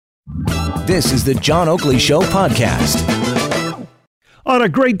This is the John Oakley Show podcast. On a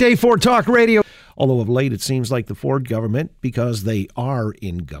great day for talk radio. Although of late it seems like the Ford government, because they are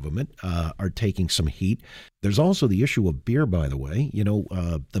in government, are taking some heat. There's also the issue of beer, by the way. You know,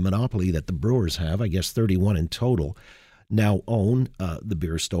 the monopoly that the brewers have, I guess 31 in total, now own the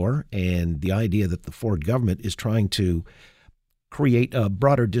beer store. And the idea that the Ford government is trying to create a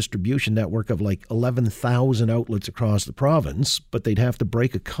broader distribution network of like 11,000 outlets across the province, but they'd have to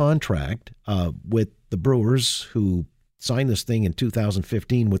break a contract with the brewers who signed this thing in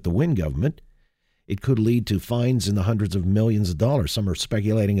 2015 with the Wynne government. It could lead to fines in the hundreds of millions of dollars. Some are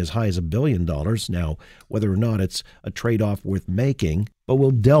speculating as high as $1 billion. Now, whether or not it's a trade-off worth making, but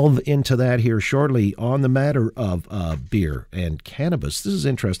we'll delve into that here shortly on the matter of beer and cannabis. This is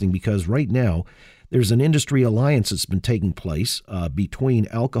interesting because right now there's an industry alliance that's been taking place between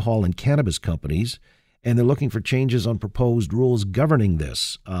alcohol and cannabis companies, and they're looking for changes on proposed rules governing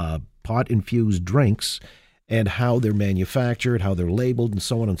this, pot-infused drinks, and how they're manufactured, how they're labeled, and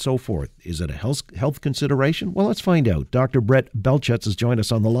so on and so forth. Is it a health consideration? Well, let's find out. Dr. Brett Belchetz has joined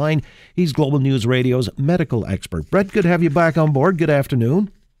us on the line. He's Global News Radio's medical expert. Brett, good to have you back on board. Good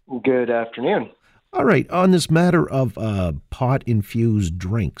afternoon. Good afternoon. All right, on this matter of pot-infused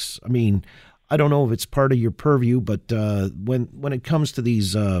drinks, I mean, I don't know if it's part of your purview, but when it comes to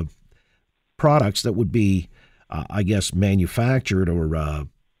these products that would be, I guess, manufactured or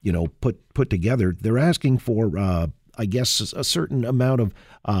put together, they're asking for, I guess, a certain amount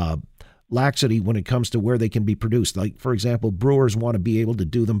of laxity when it comes to where they can be produced. Like, for example, brewers want to be able to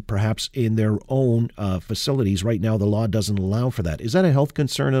do them perhaps in their own facilities. Right now, the law doesn't allow for that. Is that a health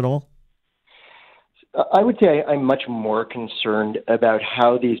concern at all? I would say I'm much more concerned about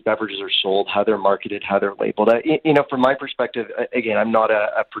how these beverages are sold, how they're marketed, how they're labeled. From my perspective, again, I'm not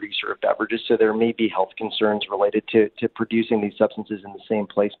a producer of beverages, so there may be health concerns related to producing these substances in the same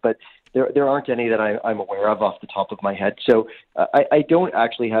place, but there aren't any that I'm aware of off the top of my head. So I don't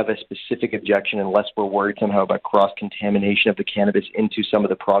actually have a specific objection unless we're worried somehow about cross-contamination of the cannabis into some of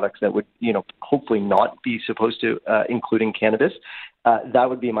the products that would, hopefully not be supposed to, including cannabis. That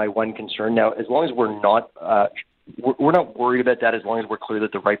would be my one concern. Now, as long as we're not worried about that, as long as we're clear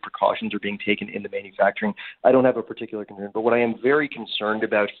that the right precautions are being taken in the manufacturing, I don't have a particular concern. But what I am very concerned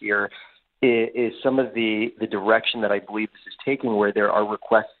about here is some of the direction that I believe this is taking, where there are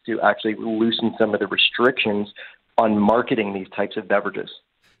requests to actually loosen some of the restrictions on marketing these types of beverages.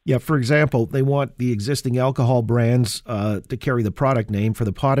 Yeah, for example, they want the existing alcohol brands to carry the product name for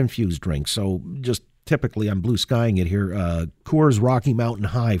the pot-infused drink. So just typically, I'm blue skying it here. Coors Rocky Mountain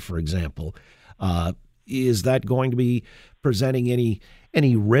High, for example. Is that going to be presenting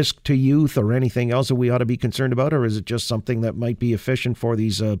any risk to youth or anything else that we ought to be concerned about, or is it just something that might be efficient for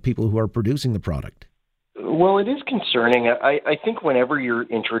these people who are producing the product? Well, it is concerning. I think whenever you're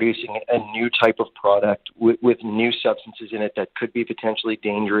introducing a new type of product with new substances in it that could be potentially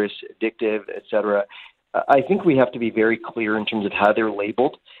dangerous, addictive, et cetera, I think we have to be very clear in terms of how they're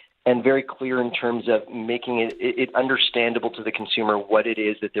labeled, and very clear in terms of making it understandable to the consumer what it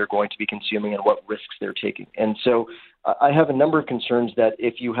is that they're going to be consuming and what risks they're taking. And so I have a number of concerns that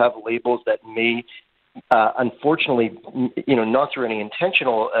if you have labels that may, unfortunately, not through any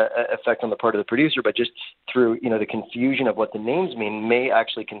intentional effect on the part of the producer, but just through, the confusion of what the names mean, may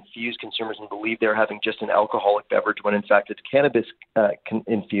actually confuse consumers and believe they're having just an alcoholic beverage when in fact it's cannabis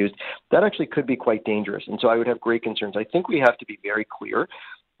infused. That actually could be quite dangerous. And so I would have great concerns. I think we have to be very clear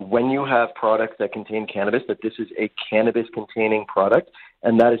when you have products that contain cannabis, that this is a cannabis-containing product,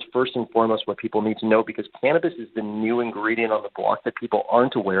 and that is first and foremost what people need to know, because cannabis is the new ingredient on the block that people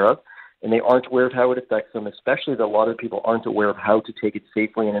aren't aware of, and they aren't aware of how it affects them, especially that a lot of people aren't aware of how to take it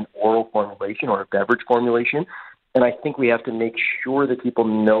safely in an oral formulation or a beverage formulation. And I think we have to make sure that people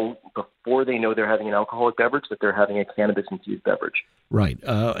know before they know they're having an alcoholic beverage that they're having a cannabis-infused beverage. Right.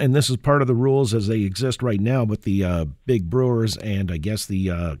 And this is part of the rules as they exist right now with the big brewers and I guess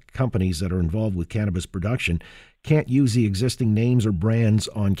the companies that are involved with cannabis production can't use the existing names or brands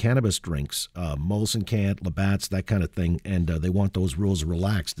on cannabis drinks. Molson can't, Labatt's, that kind of thing, and they want those rules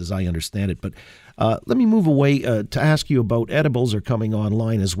relaxed, as I understand it. But let me move away to ask you about edibles are coming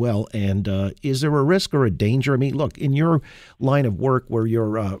online as well, and is there a risk or a danger? I mean, look, in your line of work where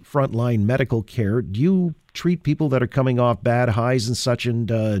you're frontline medical care, do you treat people that are coming off bad highs and such, and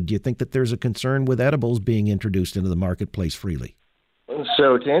do you think that there's a concern with edibles being introduced into the marketplace freely?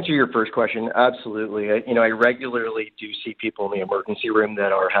 So to answer your first question, absolutely. I regularly do see people in the emergency room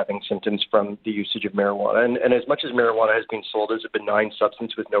that are having symptoms from the usage of marijuana. And as much as marijuana has been sold as a benign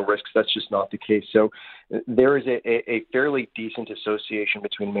substance with no risks, that's just not the case. So there is a fairly decent association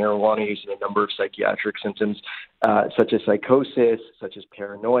between marijuana use and a number of psychiatric symptoms, such as psychosis, such as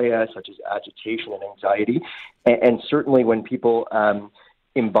paranoia, such as agitation and anxiety. And certainly when people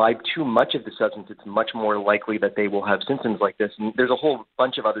imbibe too much of the substance, it's much more likely that they will have symptoms like this. And there's a whole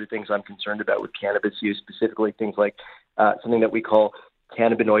bunch of other things I'm concerned about with cannabis use, specifically things like something that we call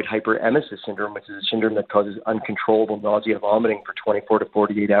cannabinoid hyperemesis syndrome, which is a syndrome that causes uncontrollable nausea and vomiting for 24 to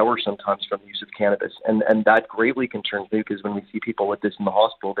 48 hours sometimes from the use of cannabis. And that greatly concerns me because when we see people with this in the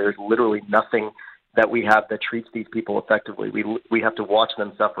hospital, there's literally nothing that we have that treats these people effectively. We have to watch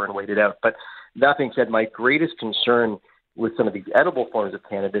them suffer and wait it out. But that being said, my greatest concern with some of these edible forms of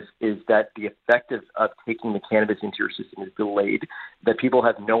cannabis is that the effect of taking the cannabis into your system is delayed, that people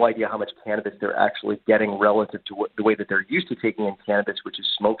have no idea how much cannabis they're actually getting relative to the way that they're used to taking in cannabis, which is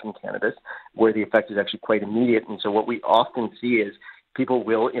smoking cannabis, where the effect is actually quite immediate. And so what we often see is people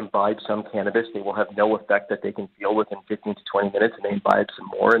will imbibe some cannabis. They will have no effect that they can feel within 15 to 20 minutes, and they imbibe some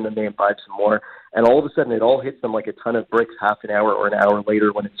more, and then they imbibe some more. And all of a sudden, it all hits them like a ton of bricks half an hour or an hour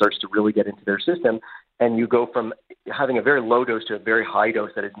later when it starts to really get into their system. And you go from having a very low dose to a very high dose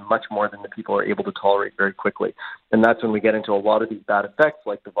that is much more than the people are able to tolerate very quickly. And that's when we get into a lot of these bad effects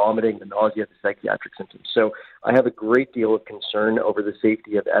like the vomiting, the nausea, the psychiatric symptoms. So I have a great deal of concern over the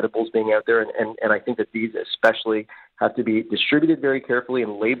safety of edibles being out there. And I think that these especially have to be distributed very carefully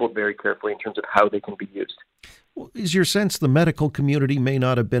and labeled very carefully in terms of how they can be used. Well, is your sense the medical community may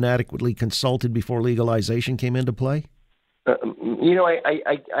not have been adequately consulted before legalization came into play?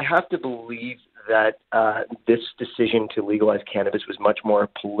 I have to believe that this decision to legalize cannabis was much more a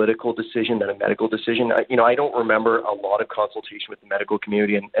political decision than a medical decision. I don't remember a lot of consultation with the medical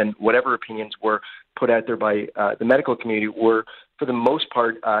community, and whatever opinions were put out there by the medical community were, for the most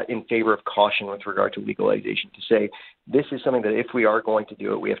part, in favor of caution with regard to legalization, to say this is something that if we are going to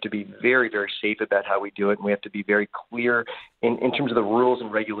do it, we have to be very, very safe about how we do it, and we have to be very clear in terms of the rules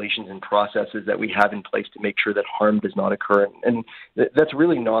and regulations and processes that we have in place to make sure that harm does not occur. And that's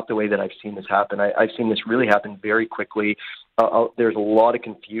really not the way that I've seen this happen. I've seen this really happen very quickly. There's a lot of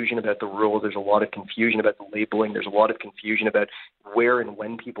confusion about the rules. There's a lot of confusion about the labeling. There's a lot of confusion about where and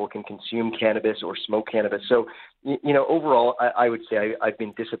when people can consume cannabis or smoke cannabis. So, overall, I would say I've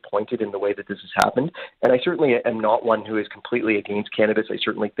been disappointed in the way that this has happened. And I certainly am not one who is completely against cannabis. I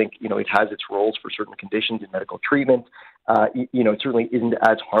certainly think, it has its roles for certain conditions in medical treatment. It certainly isn't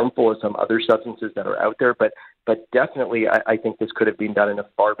as harmful as some other substances that are out there, but definitely I think this could have been done in a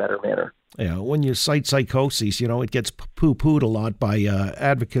far better manner. Yeah, when you cite psychosis, it gets poo-pooed a lot by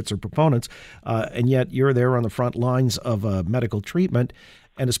advocates or proponents, and yet you're there on the front lines of medical treatment,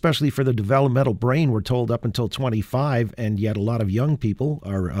 and especially for the developmental brain, we're told up until 25, and yet a lot of young people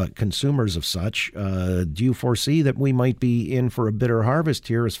are consumers of such. Do you foresee that we might be in for a bitter harvest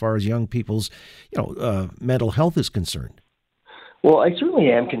here as far as young people's, mental health is concerned? Well, I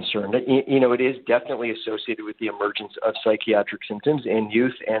certainly am concerned. It is definitely associated with the emergence of psychiatric symptoms in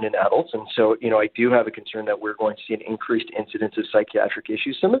youth and in adults. And so, I do have a concern that we're going to see an increased incidence of psychiatric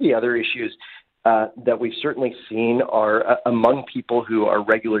issues. Some of the other issues that we've certainly seen are among people who are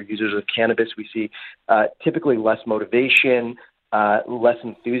regular users of cannabis. We see typically less motivation, less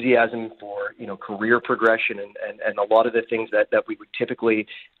enthusiasm for career progression and a lot of the things that we would typically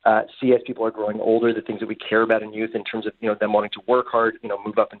see as people are growing older, the things that we care about in youth in terms of them wanting to work hard,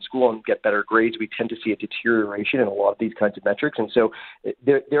 move up in school and get better grades. We tend to see a deterioration in a lot of these kinds of metrics. And so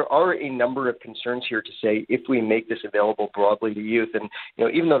there are a number of concerns here to say if we make this available broadly to youth, and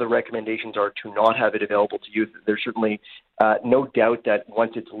even though the recommendations are to not have it available to youth, there's certainly no doubt that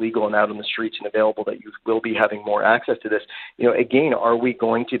once it's legal and out on the streets and available, that youth will be having more access to this. Again, are we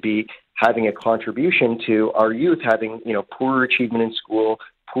going to be having a contribution to our youth having, poorer achievement in school,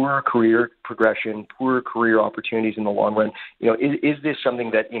 poorer career progression, poorer career opportunities in the long run? Is this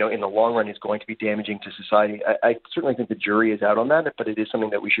something that, in the long run is going to be damaging to society? I certainly think the jury is out on that, but it is something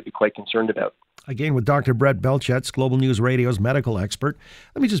that we should be quite concerned about. Again, with Dr. Brett Belchetz, Global News Radio's medical expert.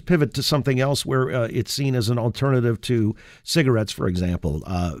 Let me just pivot to something else where it's seen as an alternative to cigarettes, for example,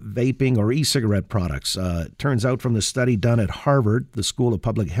 vaping or e-cigarette products. Turns out from the study done at Harvard, the School of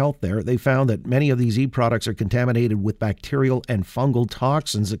Public Health there, they found that many of these e-products are contaminated with bacterial and fungal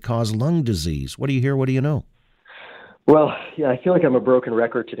toxins that cause lung disease. What do you hear? What do you know? Well, yeah, I feel like I'm a broken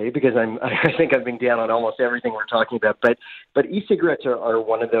record today because I think I've been down on almost everything we're talking about. But e-cigarettes are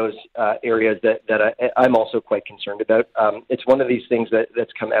one of those areas that I'm also quite concerned about. It's one of these things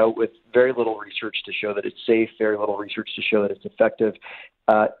that's come out with very little research to show that it's safe, very little research to show that it's effective.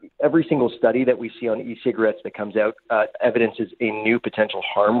 Every single study that we see on e-cigarettes that comes out evidences a new potential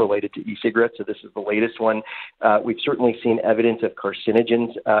harm related to e-cigarettes. So this is the latest one. We've certainly seen evidence of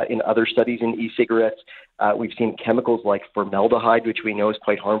carcinogens in other studies in e-cigarettes. We've seen chemicals like formaldehyde, which we know is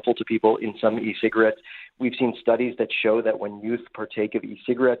quite harmful to people in some e-cigarettes. We've seen studies that show that when youth partake of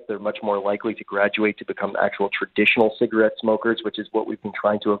e-cigarettes, they're much more likely to graduate to become actual traditional cigarette smokers, which is what we've been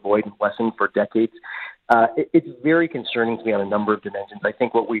trying to avoid and lessen for decades. It's very concerning to me on a number of dimensions. I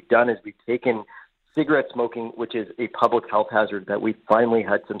think what we've done is we've taken cigarette smoking, which is a public health hazard that we finally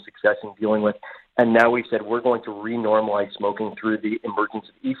had some success in dealing with, and now we've said we're going to re-normalize smoking through the emergence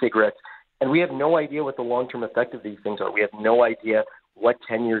of e-cigarettes. And we have no idea what the long-term effect of these things are. We have no idea what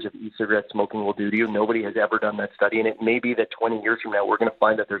 10 years of e-cigarette smoking will do to you. Nobody has ever done that study. And it may be that 20 years from now, we're going to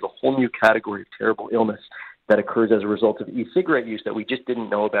find that there's a whole new category of terrible illness that occurs as a result of e-cigarette use that we just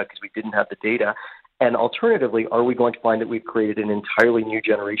didn't know about because we didn't have the data. And alternatively, are we going to find that we've created an entirely new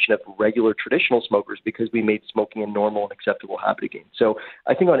generation of regular traditional smokers because we made smoking a normal and acceptable habit again? So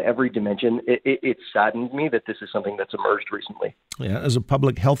I think on every dimension, it saddened me that this is something that's emerged recently. Yeah, as a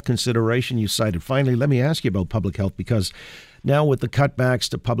public health consideration, you cited. Finally, let me ask you about public health, because now with the cutbacks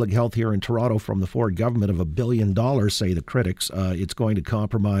to public health here in Toronto from the Ford government of $1 billion, say the critics, it's going to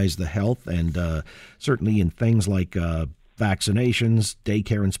compromise the health and certainly in things like vaccinations,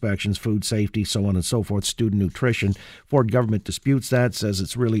 daycare inspections, food safety, so on and so forth, student nutrition. Ford government disputes that, says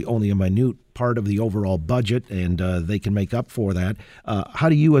it's really only a minute part of the overall budget, and they can make up for that. How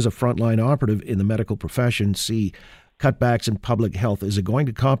do you, as a frontline operative in the medical profession, see cutbacks in public health? Is it going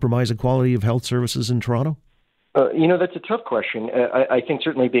to compromise the quality of health services in Toronto? That's a tough question. I think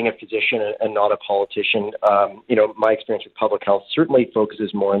certainly being a physician and not a politician, my experience with public health certainly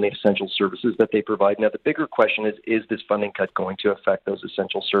focuses more on the essential services that they provide. Now, the bigger question is this funding cut going to affect those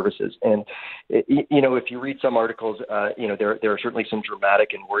essential services? And, if you read some articles, there are certainly some dramatic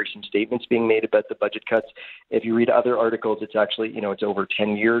and worrisome statements being made about the budget cuts. If you read other articles, it's actually, it's over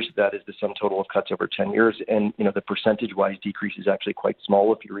 10 years. That is the sum total of cuts over 10 years. And, the percentage-wise decrease is actually quite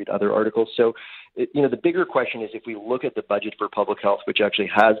small if you read other articles. So, the bigger question is if we look at the budget for public health, which actually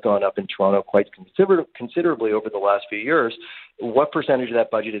has gone up in Toronto quite considerably over the last few years, what percentage of that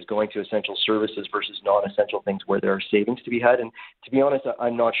budget is going to essential services versus non-essential things where there are savings to be had? And to be honest,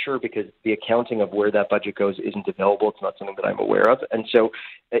 I'm not sure because the accounting of where that budget goes isn't available. It's not something that I'm aware of. And so,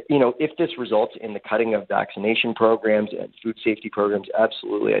 if this results in the cutting of vaccination programs and food safety programs,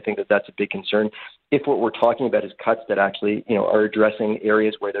 absolutely, I think that that's a big concern. If what we're talking about is cuts that actually, are addressing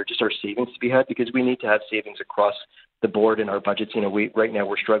areas where there just are savings to be had, because we need to have savings across the board in our budgets. Right now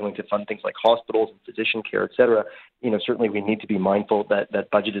we're struggling to fund things like hospitals and physician care, et cetera. Certainly we need to be mindful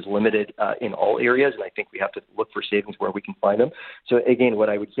that budget is limited in all areas, and I think we have to look for savings where we can find them. So again, what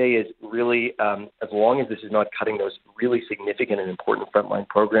I would say is really, as long as this is not cutting those really significant and important frontline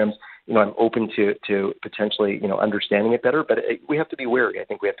programs, I'm open to potentially, understanding it better, but we have to be wary. I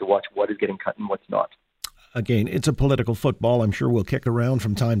think we have to watch what is getting cut and what's not. Again, it's a political football. I'm sure we'll kick around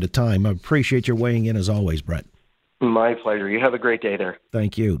from time to time. I appreciate your weighing in as always, Brett. My pleasure. You have a great day there.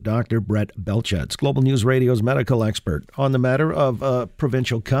 Thank you. Dr. Brett Belchetz, Global News Radio's medical expert on the matter of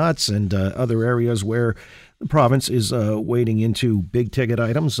provincial cuts and other areas where the province is wading into big-ticket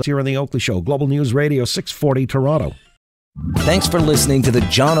items. Here on The Oakley Show, Global News Radio, 640 Toronto. Thanks for listening to the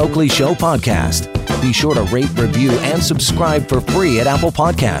John Oakley Show podcast. Be sure to rate, review, and subscribe for free at Apple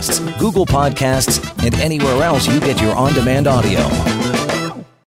Podcasts, Google Podcasts, and anywhere else you get your on-demand audio.